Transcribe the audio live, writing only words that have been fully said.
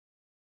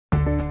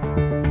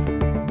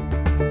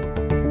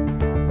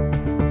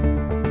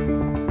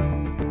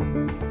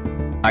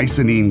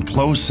Icynene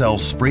closed-cell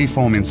spray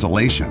foam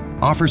insulation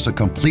offers a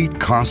complete,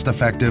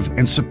 cost-effective,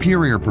 and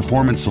superior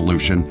performance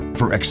solution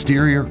for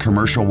exterior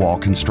commercial wall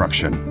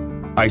construction.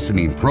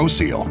 Icynene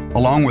ProSeal,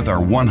 along with our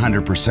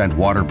 100%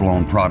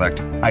 water-blown product,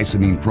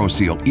 Icynene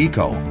ProSeal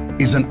Eco,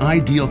 is an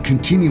ideal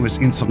continuous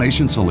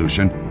insulation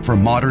solution for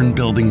modern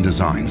building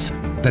designs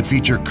that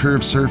feature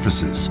curved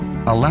surfaces,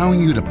 allowing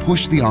you to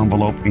push the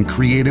envelope in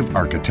creative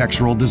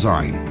architectural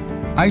design.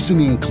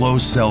 Icynene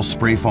closed-cell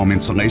spray foam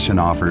insulation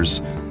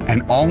offers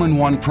an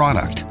all-in-one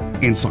product: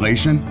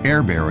 insulation,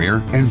 air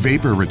barrier, and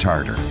vapor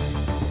retarder.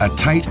 A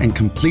tight and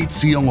complete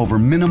seal over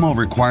minimal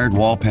required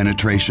wall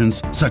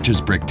penetrations such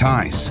as brick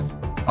ties.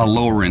 A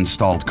lower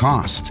installed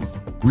cost.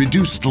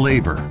 Reduced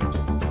labor.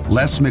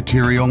 Less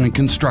material and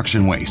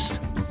construction waste.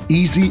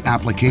 Easy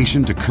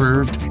application to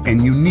curved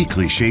and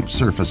uniquely shaped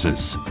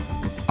surfaces.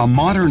 A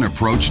modern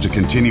approach to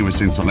continuous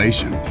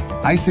insulation,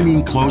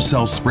 Icynene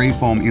closed-cell spray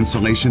foam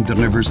insulation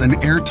delivers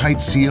an airtight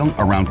seal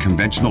around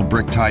conventional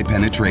brick tie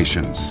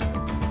penetrations.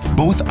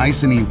 Both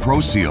Icynene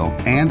ProSeal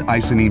and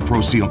Icynene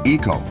ProSeal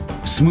Eco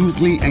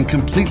smoothly and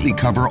completely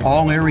cover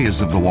all areas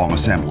of the wall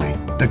assembly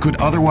that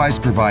could otherwise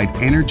provide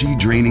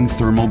energy-draining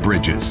thermal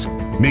bridges,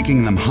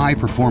 making them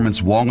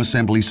high-performance wall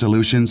assembly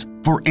solutions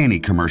for any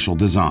commercial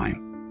design.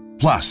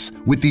 Plus,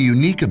 with the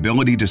unique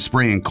ability to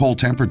spray in cold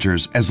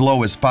temperatures as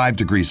low as 5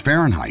 degrees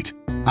Fahrenheit,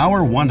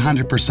 our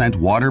 100%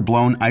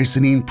 water-blown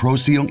Icynene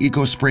ProSeal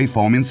Eco Spray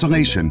Foam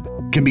insulation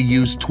can be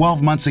used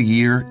 12 months a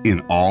year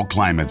in all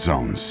climate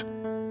zones.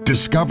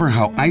 Discover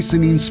how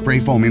Icynene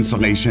spray foam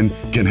insulation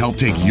can help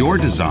take your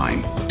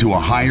design to a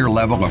higher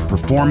level of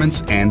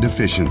performance and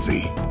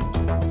efficiency.